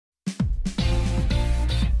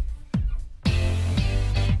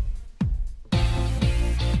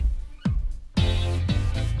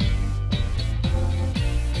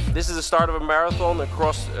This is the start of a marathon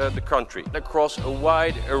across the country, across a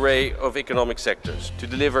wide array of economic sectors, to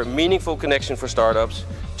deliver meaningful connection for startups,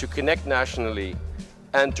 to connect nationally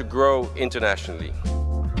and to grow internationally.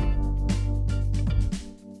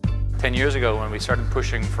 10 years ago, when we started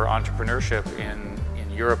pushing for entrepreneurship in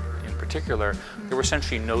Europe in particular, there were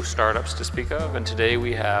essentially no startups to speak of, and today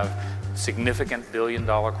we have significant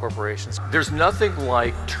billion-dollar corporations. There's nothing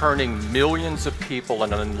like turning millions of people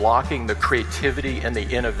and unlocking the creativity and the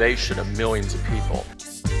innovation of millions of people.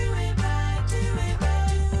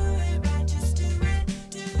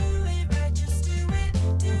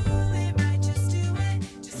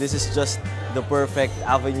 This is just the perfect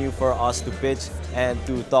avenue for us to pitch and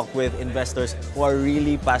to talk with investors who are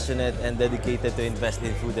really passionate and dedicated to invest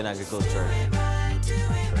in food and agriculture.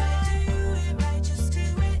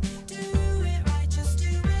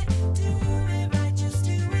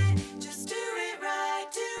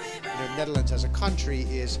 The Netherlands as a country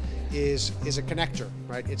is a connector,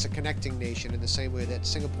 right? It's a connecting nation in the same way that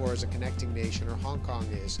Singapore is a connecting nation or Hong Kong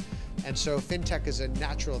is. And so fintech is a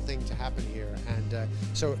natural thing to happen here, and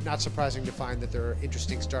so not surprising to find that there are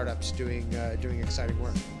interesting startups doing exciting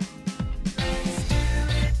work.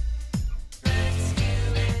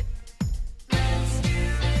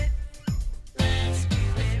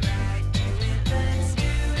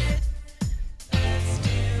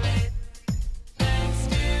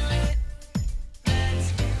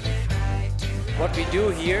 What we do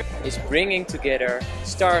here is bringing together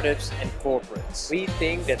startups and corporates. We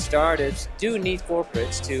think that startups do need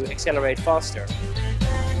corporates to accelerate faster.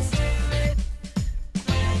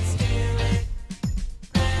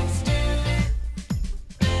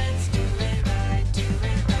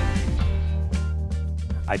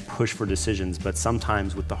 I push for decisions, but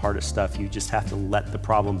sometimes with the hardest stuff, you just have to let the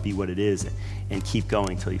problem be what it is and keep going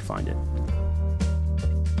until you find it.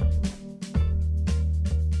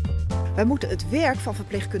 Wij moeten het werk van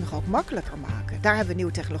verpleegkundigen ook makkelijker maken. Daar hebben we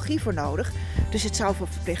nieuwe technologie voor nodig. Dus het zou voor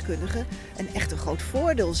verpleegkundigen echt een groot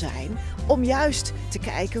voordeel zijn om juist te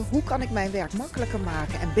kijken hoe kan ik mijn werk makkelijker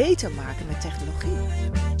maken en beter maken met technologie.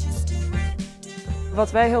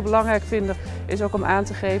 Wat wij heel belangrijk vinden is ook om aan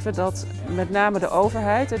te geven dat met name de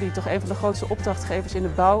overheid, die toch een van de grootste opdrachtgevers in de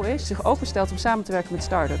bouw is, zich openstelt om samen te werken met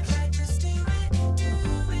start-ups.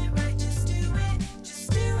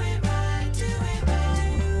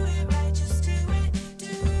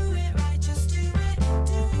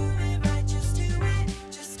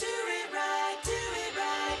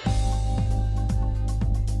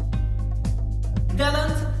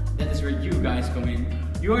 Talent, that is where you guys come in.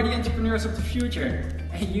 You are the entrepreneurs of the future,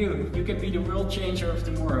 and you can be the world changer of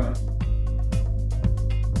tomorrow.